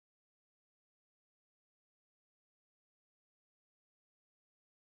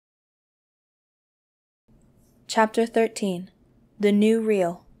Chapter 13. The New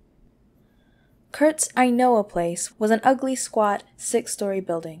Real. Kurt's I Know a Place was an ugly, squat, 6-story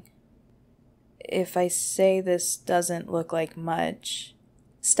building. "If I say this doesn't look like much,"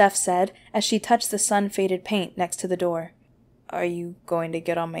 Stef said as she touched the sun-faded paint next to the door. "Are you going to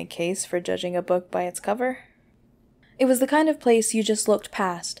get on my case for judging a book by its cover?" It was the kind of place you just looked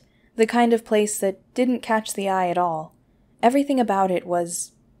past, the kind of place that didn't catch the eye at all. Everything about it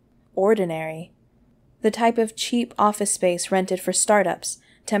was ordinary. The type of cheap office space rented for startups,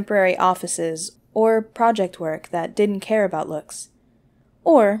 temporary offices, or project work that didn't care about looks.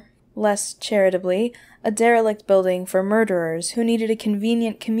 Or, less charitably, a derelict building for murderers who needed a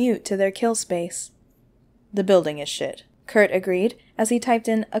convenient commute to their kill space. "The building is shit," Kurt agreed as he typed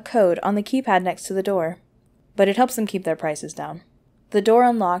in a code on the keypad next to the door. "But it helps them keep their prices down." The door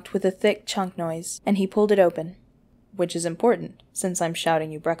unlocked with a thick chunk noise, and he pulled it open. "Which is important, since I'm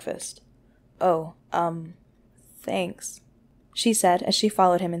shouting you breakfast." "Oh, thanks," she said as she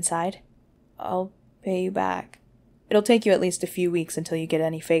followed him inside. "I'll pay you back. It'll take you at least a few weeks until you get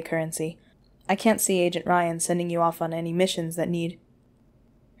any fake currency. I can't see Agent Ryan sending you off on any missions that need—"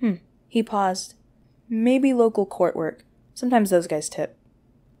 He paused. "Maybe local court work. Sometimes those guys tip."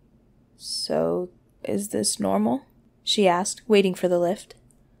 "So, is this normal?" she asked, waiting for the lift.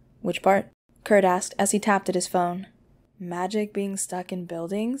 "Which part?" Kurt asked as he tapped at his phone. "Magic being stuck in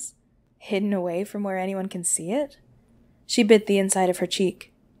buildings? Hidden away from where anyone can see it?" She bit the inside of her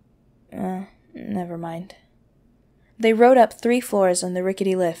cheek. Never mind." They rode up 3 floors on the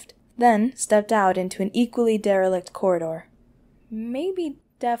rickety lift, then stepped out into an equally derelict corridor. Maybe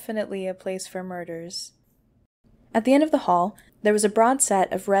definitely a place for murders. At the end of the hall, there was a broad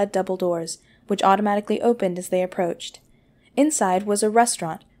set of red double doors, which automatically opened as they approached. Inside was a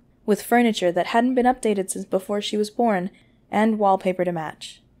restaurant, with furniture that hadn't been updated since before she was born, and wallpaper to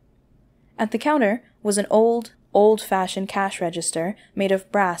match. At the counter was an old-fashioned cash register made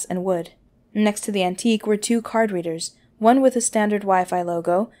of brass and wood. Next to the antique were 2 card readers, one with a standard Wi-Fi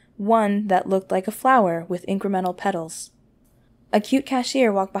logo, one that looked like a flower with incremental petals. A cute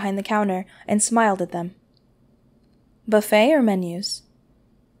cashier walked behind the counter and smiled at them. "Buffet or menus?"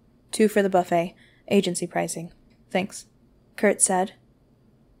 "2 for the buffet. Agency pricing. Thanks," Kurt said.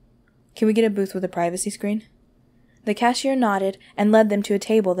 "Can we get a booth with a privacy screen?" The cashier nodded and led them to a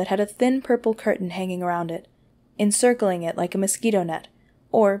table that had a thin purple curtain hanging around it, encircling it like a mosquito net,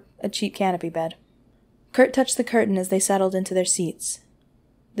 or a cheap canopy bed. Kurt touched the curtain as they settled into their seats.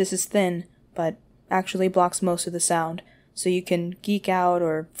 "This is thin, but actually blocks most of the sound, so you can geek out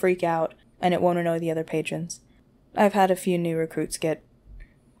or freak out, and it won't annoy the other patrons. I've had a few new recruits get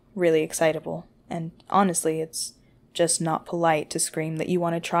really excitable, and honestly, it's just not polite to scream that you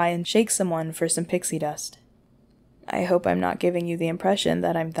want to try and shake someone for some pixie dust. I hope I'm not giving you the impression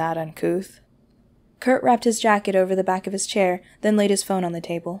that I'm that uncouth." Kurt wrapped his jacket over the back of his chair, then laid his phone on the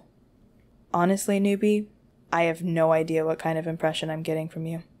table. "Honestly, newbie, I have no idea what kind of impression I'm getting from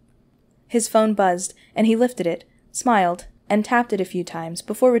you." His phone buzzed, and he lifted it, smiled, and tapped it a few times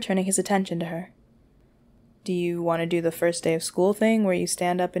before returning his attention to her. "Do you want to do the first day of school thing where you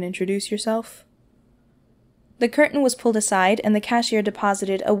stand up and introduce yourself?" The curtain was pulled aside, and the cashier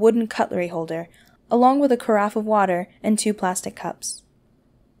deposited a wooden cutlery holder, along with a carafe of water and 2 plastic cups.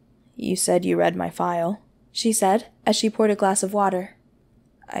 "You said you read my file," she said, as she poured a glass of water.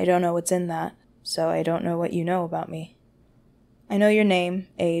 "I don't know what's in that, so I don't know what you know about me. I know your name,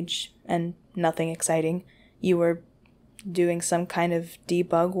 age, and nothing exciting. You were doing some kind of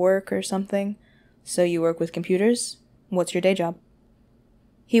debug work or something, so you work with computers? What's your day job?"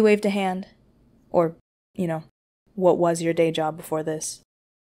 He waved a hand. "Or, what was your day job before this?"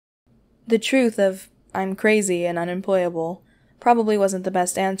 The truth of "I'm crazy and unemployable" probably wasn't the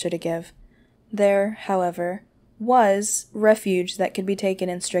best answer to give. There, however, was refuge that could be taken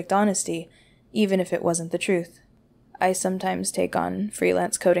in strict honesty, even if it wasn't the truth. "I sometimes take on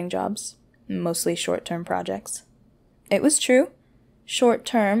freelance coding jobs, mostly short-term projects." It was true.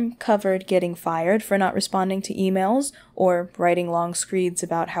 Short-term covered getting fired for not responding to emails or writing long screeds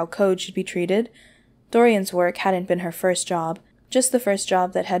about how code should be treated. Dorian's work hadn't been her first job, just the first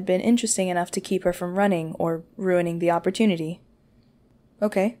job that had been interesting enough to keep her from running or ruining the opportunity.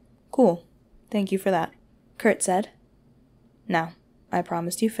 "Okay, cool. Thank you for that," Kurt said. "Now, I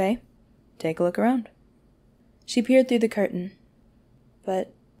promised you, Faye. Take a look around." She peered through the curtain.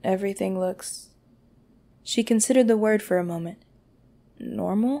 "But everything looks—" She considered the word for a moment.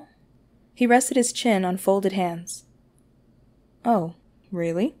 "Normal?" He rested his chin on folded hands. "Oh,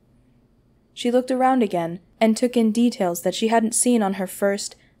 really?" She looked around again and took in details that she hadn't seen on her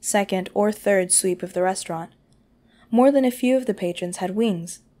first, second, or third sweep of the restaurant. More than a few of the patrons had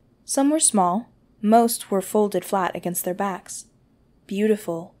wings. Some were small, Most were folded flat against their backs.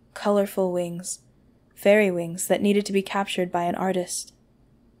 Beautiful, colorful wings. Fairy wings that needed to be captured by an artist.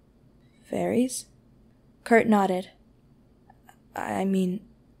 Fairies? Kurt nodded. I mean,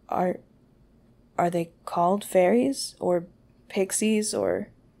 are they called fairies? Or pixies? Or...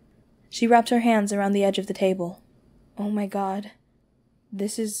 She wrapped her hands around the edge of the table. Oh my god.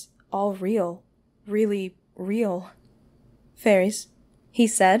 This is all real. Really real. Fairies, he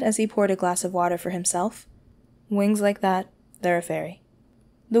said as he poured a glass of water for himself. Wings like that, they're a fairy.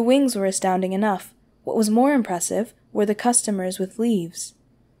 The wings were astounding enough. What was more impressive were the customers with leaves.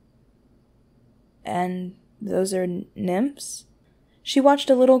 And those are nymphs? She watched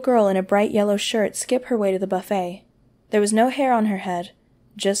a little girl in a bright yellow shirt skip her way to the buffet. There was no hair on her head,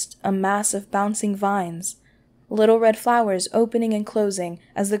 just a mass of bouncing vines, little red flowers opening and closing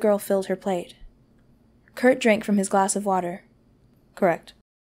as the girl filled her plate. Kurt drank from his glass of water. Correct.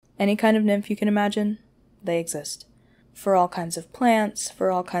 Any kind of nymph you can imagine, they exist. For all kinds of plants, for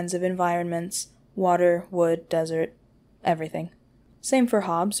all kinds of environments, water, wood, desert, everything. Same for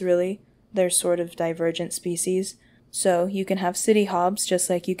hobs, really. They're sort of divergent species, so you can have city hobs just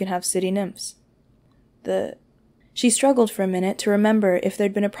like you can have city nymphs. She struggled for a minute to remember if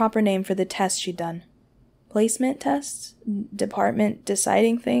there'd been a proper name for the test she'd done. Placement tests? Department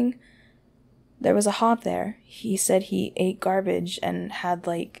deciding thing? There was a hob there. He said he ate garbage and had,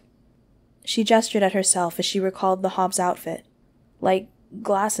 She gestured at herself as she recalled the hob's outfit.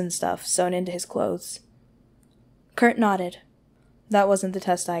 Glass and stuff sewn into his clothes. Kurt nodded. That wasn't the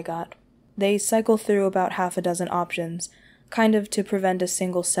test I got. They cycle through about half a dozen options, kind of to prevent a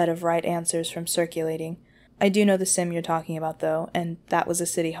single set of right answers from circulating. I do know the sim you're talking about, though, and that was a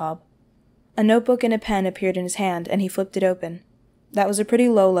city hob. A notebook and a pen appeared in his hand, and he flipped it open. That was a pretty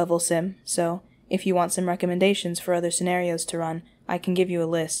low-level sim, so if you want some recommendations for other scenarios to run, I can give you a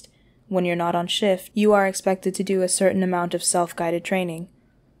list. When you're not on shift, you are expected to do a certain amount of self-guided training.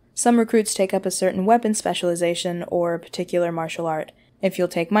 Some recruits take up a certain weapon specialization or a particular martial art. If you'll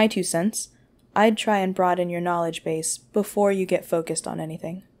take my 2 cents, I'd try and broaden your knowledge base before you get focused on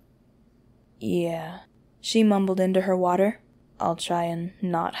anything. Yeah, she mumbled into her water. I'll try and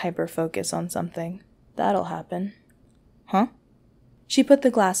not hyper-focus on something. That'll happen. Huh? She put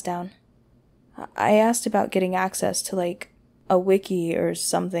the glass down. I asked about getting access to, a wiki or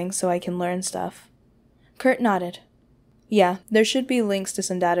something so I can learn stuff. Kurt nodded. Yeah, there should be links to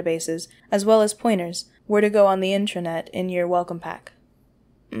some databases, as well as pointers, where to go on the intranet in your welcome pack.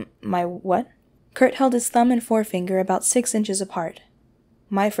 My what? Kurt held his thumb and forefinger about 6 inches apart.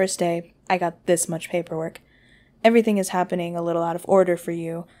 My first day, I got this much paperwork. Everything is happening a little out of order for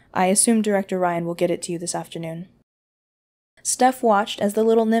you. I assume Director Ryan will get it to you this afternoon. Stef watched as the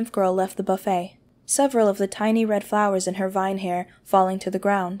little nymph girl left the buffet, several of the tiny red flowers in her vine hair falling to the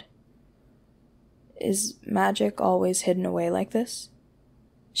ground. Is magic always hidden away like this?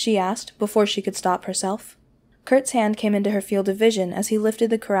 She asked before she could stop herself. Kurt's hand came into her field of vision as he lifted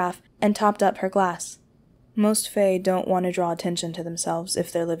the carafe and topped up her glass. Most Fae don't want to draw attention to themselves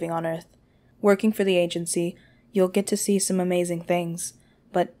if they're living on Earth. Working for the agency, you'll get to see some amazing things,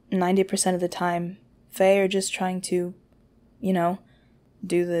 but 90% of the time, Fae are just trying to,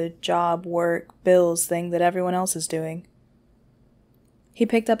 do the job, work, bills thing that everyone else is doing. He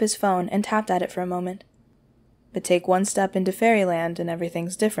picked up his phone and tapped at it for a moment. But take one step into fairyland and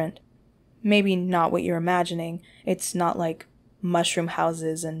everything's different. Maybe not what you're imagining. It's not like mushroom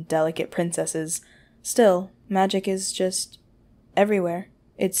houses and delicate princesses. Still, magic is just everywhere.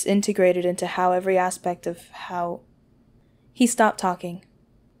 It's integrated into how every aspect of how... He stopped talking.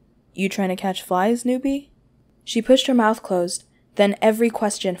 You trying to catch flies, newbie? She pushed her mouth closed, then every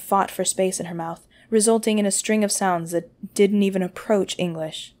question fought for space in her mouth, resulting in a string of sounds that didn't even approach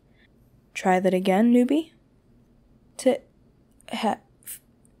English. Try that again, newbie?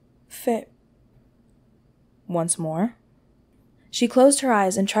 Fit. Once more. She closed her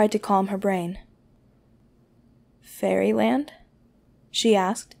eyes and tried to calm her brain. Fairyland? She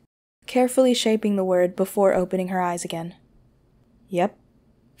asked, carefully shaping the word before opening her eyes again. Yep.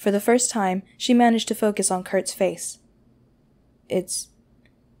 For the first time, she managed to focus on Kurt's face. It's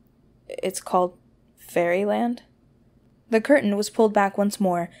called Fairyland? The curtain was pulled back once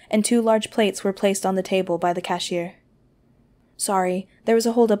more, and 2 large plates were placed on the table by the cashier. Sorry, there was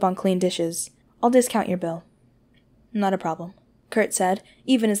a hold-up on clean dishes. I'll discount your bill. Not a problem, Kurt said,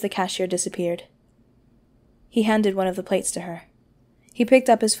 even as the cashier disappeared. He handed one of the plates to her. He picked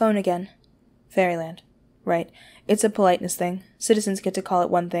up his phone again. Fairyland. Right. It's a politeness thing. Citizens get to call it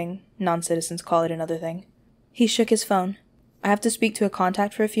one thing, non-citizens call it another thing. He shook his phone. I have to speak to a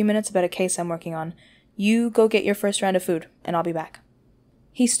contact for a few minutes about a case I'm working on. You go get your first round of food, and I'll be back.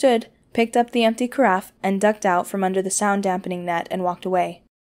 He stood, picked up the empty carafe and ducked out from under the sound-dampening net and walked away.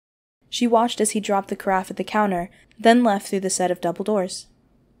 She watched as he dropped the carafe at the counter, then left through the set of double doors.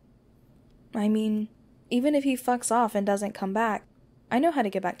 I mean, even if he fucks off and doesn't come back, I know how to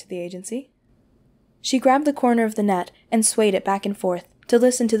get back to the agency. She grabbed the corner of the net and swayed it back and forth to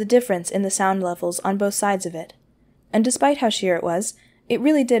listen to the difference in the sound levels on both sides of it. And despite how sheer it was, it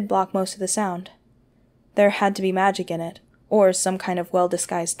really did block most of the sound. There had to be magic in it, or some kind of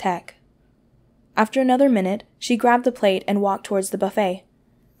well-disguised tech. After another minute, she grabbed the plate and walked towards the buffet.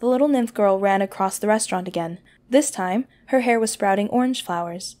 The little nymph girl ran across the restaurant again. This time, her hair was sprouting orange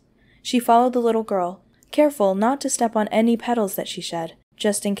flowers. She followed the little girl, careful not to step on any petals that she shed,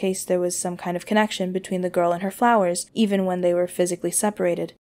 just in case there was some kind of connection between the girl and her flowers, even when they were physically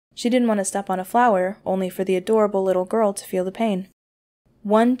separated. She didn't want to step on a flower, only for the adorable little girl to feel the pain.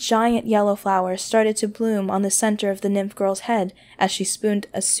 One giant yellow flower started to bloom on the center of the nymph girl's head as she spooned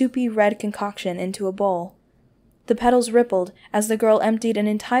a soupy red concoction into a bowl. The petals rippled as the girl emptied an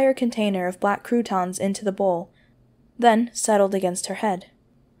entire container of black croutons into the bowl, then settled against her head.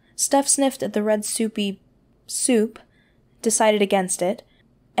 Stef sniffed at the red soupy soup, decided against it,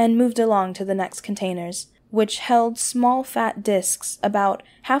 and moved along to the next containers, which held small fat discs about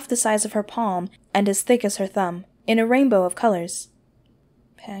half the size of her palm and as thick as her thumb, in a rainbow of colors.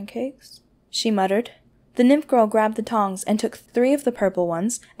 Pancakes? She muttered. The nymph girl grabbed the tongs and took 3 of the purple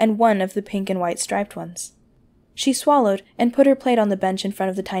ones and 1 of the pink and white striped ones. She swallowed and put her plate on the bench in front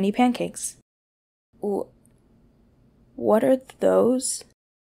of the tiny pancakes. What are those?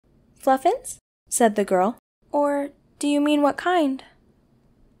 Fluffins? Said the girl. Or do you mean what kind?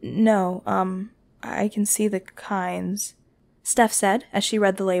 No, I can see the kinds, Stef said as she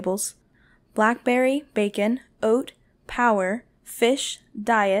read the labels. Blackberry, bacon, oat, power, fish,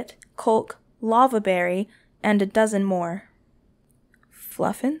 diet, colk, lava berry, and a dozen more.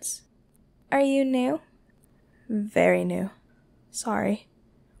 Fluffins? Are you new? Very new. Sorry.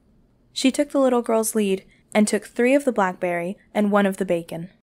 She took the little girl's lead and took 3 of the blackberry and 1 of the bacon.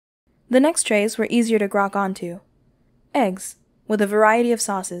 The next trays were easier to grok onto. Eggs, with a variety of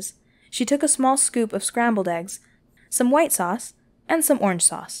sauces. She took a small scoop of scrambled eggs, some white sauce, and some orange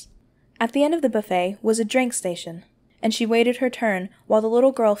sauce. At the end of the buffet was a drink station, and she waited her turn while the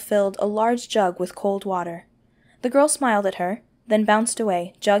little girl filled a large jug with cold water. The girl smiled at her, then bounced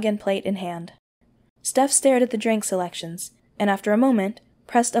away, jug and plate in hand. Stef stared at the drink selections, and after a moment,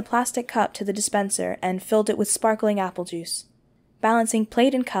 pressed a plastic cup to the dispenser and filled it with sparkling apple juice. Balancing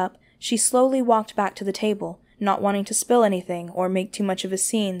plate and cup, she slowly walked back to the table, not wanting to spill anything or make too much of a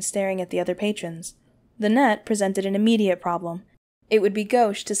scene staring at the other patrons. The net presented an immediate problem. It would be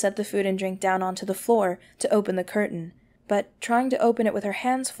gauche to set the food and drink down onto the floor to open the curtain, but trying to open it with her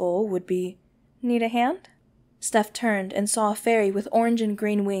hands full would be... Need a hand? Stef turned and saw a fairy with orange and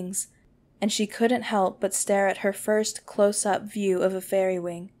green wings, and she couldn't help but stare at her first close-up view of a fairy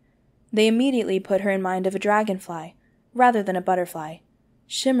wing. They immediately put her in mind of a dragonfly, rather than a butterfly,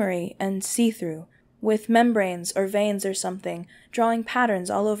 shimmery and see-through, with membranes or veins or something, drawing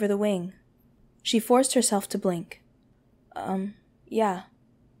patterns all over the wing. She forced herself to blink. Yeah,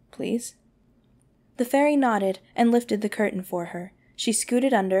 please. The fairy nodded and lifted the curtain for her. She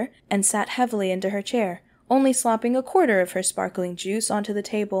scooted under and sat heavily into her chair, only slopping a quarter of her sparkling juice onto the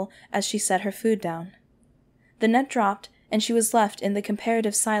table as she set her food down. The net dropped, and she was left in the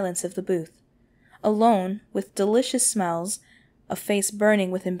comparative silence of the booth. Alone, with delicious smells, a face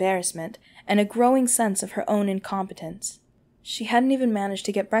burning with embarrassment, and a growing sense of her own incompetence. She hadn't even managed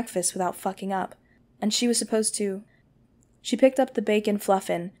to get breakfast without fucking up, and she was supposed to... She picked up the bacon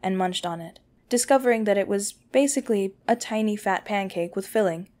fluffin and munched on it, discovering that it was basically a tiny fat pancake with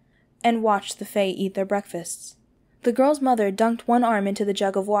filling, and watched the Fae eat their breakfasts. The girl's mother dunked one arm into the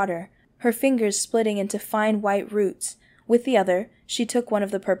jug of water, her fingers splitting into fine white roots. With the other, she took one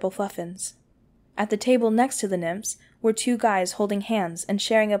of the purple fluffins. At the table next to the nymphs were 2 guys holding hands and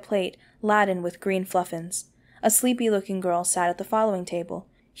sharing a plate laden with green fluffins. A sleepy-looking girl sat at the following table,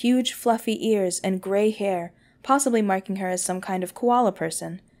 huge fluffy ears and gray hair, possibly marking her as some kind of koala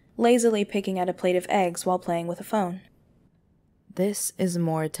person, lazily picking at a plate of eggs while playing with a phone. This is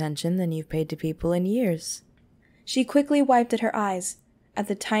more attention than you've paid to people in years. She quickly wiped at her eyes, at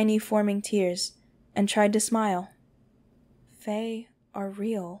the tiny forming tears, and tried to smile. Fae are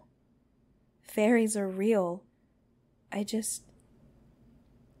real. Fairies are real.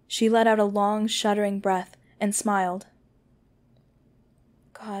 She let out a long, shuddering breath and smiled.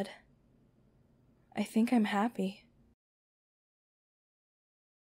 God, I think I'm happy.